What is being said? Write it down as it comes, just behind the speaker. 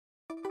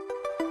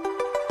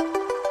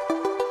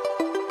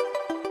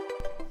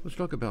let's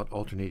talk about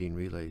alternating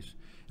relays.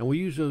 And we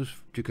use those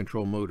to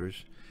control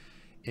motors.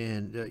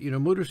 And,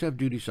 motors have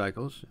duty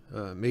cycles.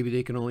 Maybe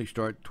they can only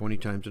start 20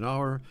 times an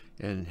hour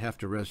and have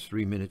to rest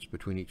 3 minutes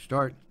between each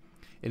start.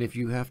 And if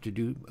you have to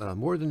do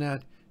more than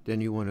that, then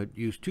you want to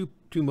use two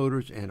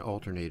motors and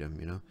alternate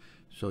them,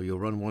 So you'll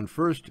run one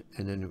first,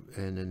 and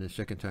then the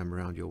second time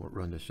around you'll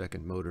run the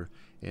second motor,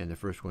 and the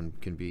first one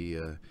can be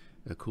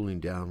cooling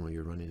down when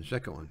you're running the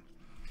second one.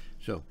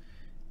 So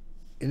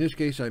in this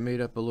case, I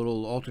made up a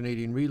little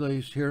alternating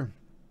relays here,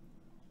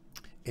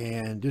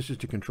 and this is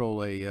to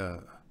control a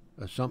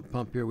sump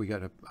pump here. We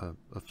got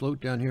a float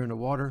down here in the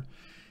water,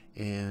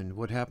 and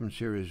what happens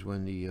here is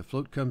when the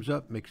float comes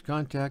up, makes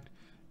contact,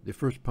 the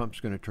first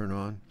pump's going to turn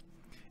on,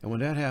 and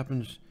when that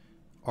happens,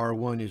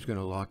 R1 is going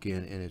to lock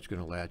in and it's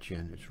going to latch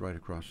in. It's right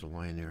across the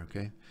line there,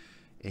 okay?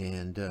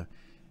 And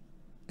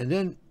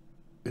then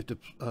if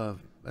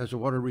as the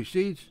water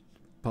recedes,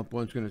 pump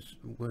one's going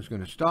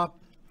to stop,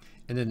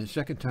 and then the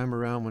second time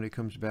around when it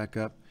comes back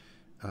up,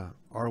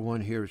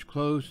 R1 here is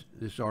closed.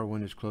 This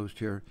R1 is closed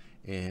here,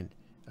 and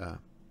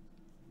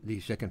the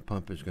second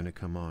pump is going to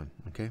come on,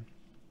 okay?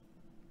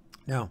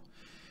 Now,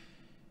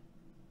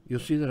 you'll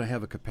see that I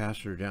have a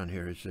capacitor down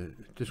here.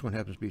 This one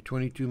happens to be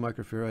 22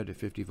 microfarad at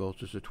 50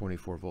 volts. It's a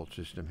 24 volt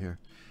system here.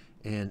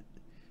 And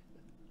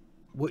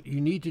what you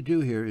need to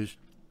do here is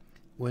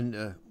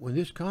when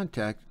this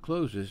contact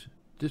closes,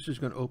 this is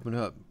going to open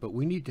up, but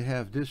we need to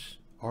have this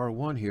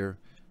R1 here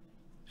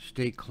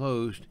stay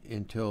closed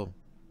until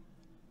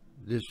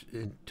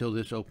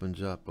this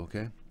opens up,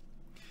 okay?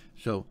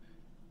 So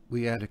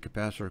we add a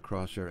capacitor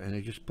across there, and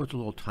it just puts a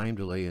little time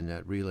delay in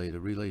that relay. The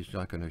relay is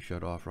not going to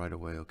shut off right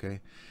away,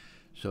 okay?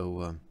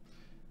 So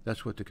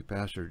that's what the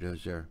capacitor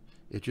does there.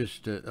 It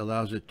just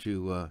allows it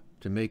to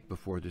make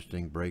before this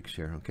thing breaks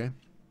here, okay?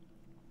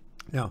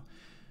 Now,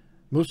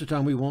 most of the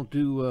time we won't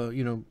do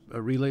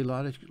a relay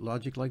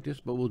logic like this,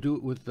 but we'll do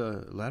it with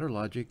ladder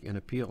logic in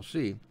a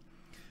PLC.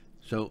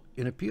 So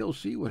in a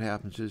PLC, what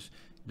happens is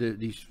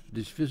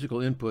these physical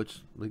inputs,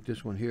 like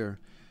this one here,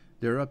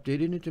 they're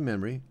updated into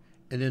memory,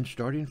 and then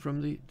starting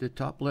from the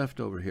top left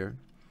over here,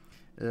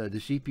 the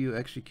CPU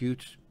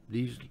executes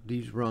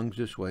these rungs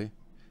this way,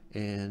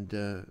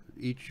 and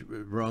each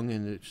rung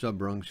and its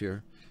sub-rungs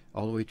here,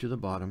 all the way to the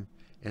bottom.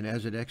 And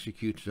as it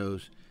executes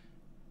those,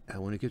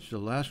 when it gets to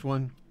the last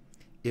one,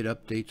 it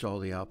updates all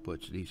the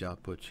outputs, these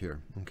outputs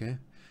here, okay?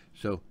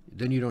 So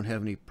then you don't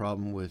have any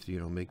problem with,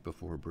 make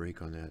before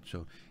break on that.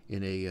 So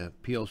in a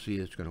PLC,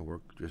 it's going to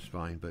work just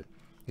fine. But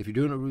if you're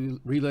doing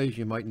relays,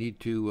 you might need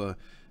to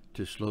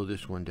slow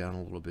this one down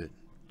a little bit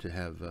to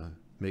have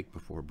make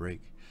before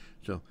break.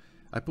 So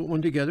I put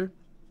one together,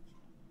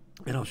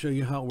 and I'll show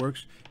you how it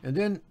works. And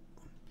then,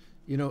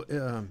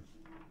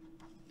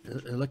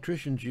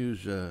 electricians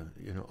use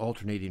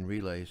alternating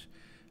relays,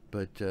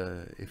 but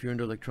if you're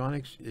into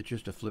electronics, it's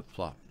just a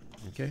flip-flop,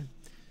 okay?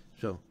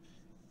 So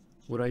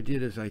what I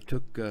did is I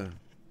took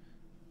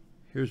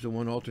here's the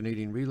one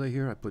alternating relay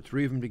here. I put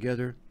 3 of them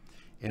together,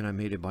 and I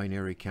made a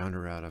binary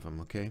counter out of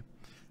them, okay?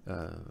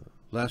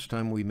 Last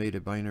time we made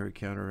a binary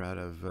counter out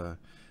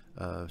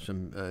of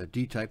some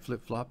D-type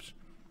flip-flops,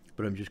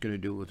 but I'm just going to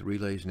do it with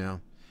relays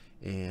now.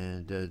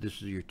 And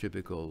this is your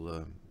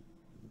typical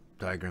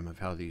diagram of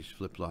how these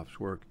flip-flops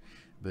work.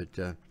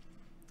 But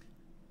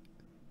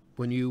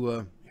when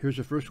you here's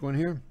the first one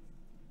here,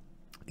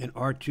 and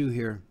R2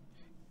 here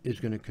is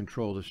going to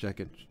control the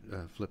second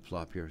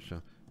flip-flop here.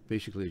 So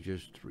basically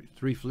just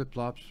three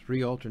flip-flops,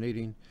 3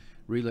 alternating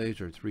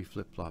relays, or 3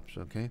 flip-flops,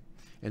 okay?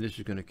 And this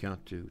is going to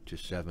count to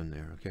 7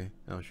 there, okay?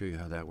 I'll show you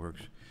how that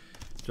works.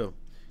 So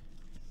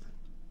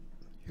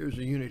here's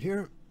the unit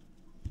here,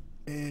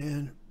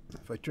 and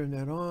if I turn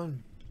that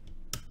on,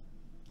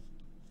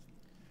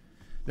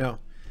 now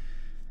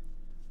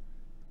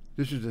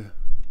this is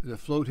the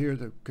float here,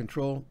 the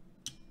control.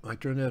 I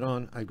turn that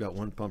on, I've got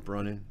one pump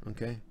running,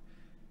 okay?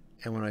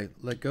 And when I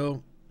let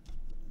go,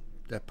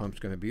 that pump's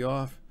going to be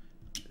off.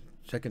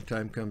 Second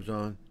time comes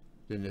on,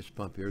 then this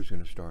pump here is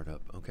going to start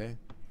up, okay?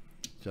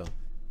 So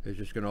it's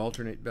just going to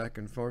alternate back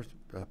and forth,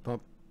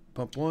 pump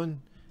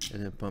 1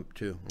 and then pump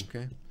 2,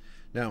 okay?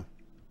 Now,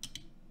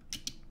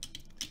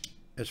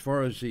 as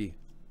far as the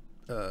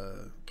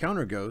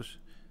counter goes,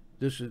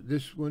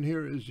 this one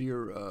here is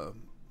your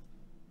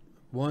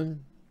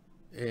 1,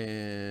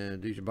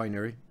 and these are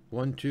binary,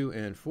 1, 2,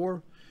 and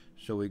 4.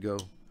 So we go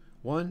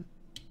 1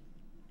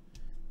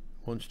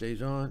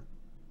 stays on,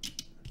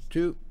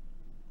 2,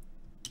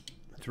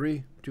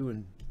 3, 2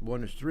 and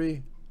 1 is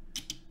 3.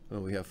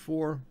 Well, we have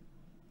 4,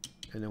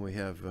 and then we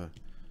have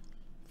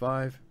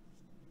 5,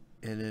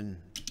 and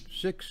then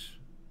 6,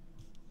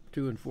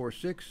 2 and 4,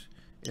 6,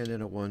 and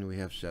then a 1, we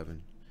have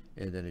 7,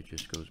 and then it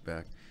just goes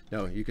back.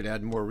 Now you could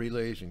add more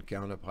relays and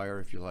count up higher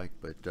if you like,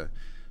 but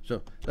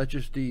so that's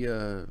just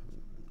the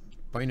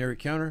binary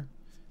counter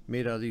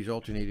made out of these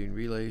alternating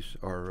relays,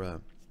 or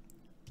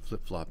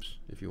flip-flops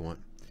if you want.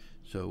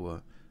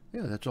 So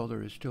yeah, that's all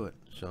there is to it.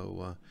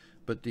 So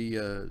but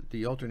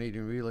the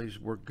alternating relays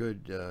work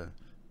good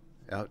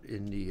out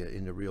in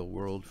the real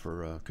world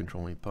for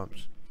controlling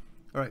pumps.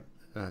 All right,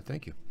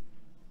 thank you.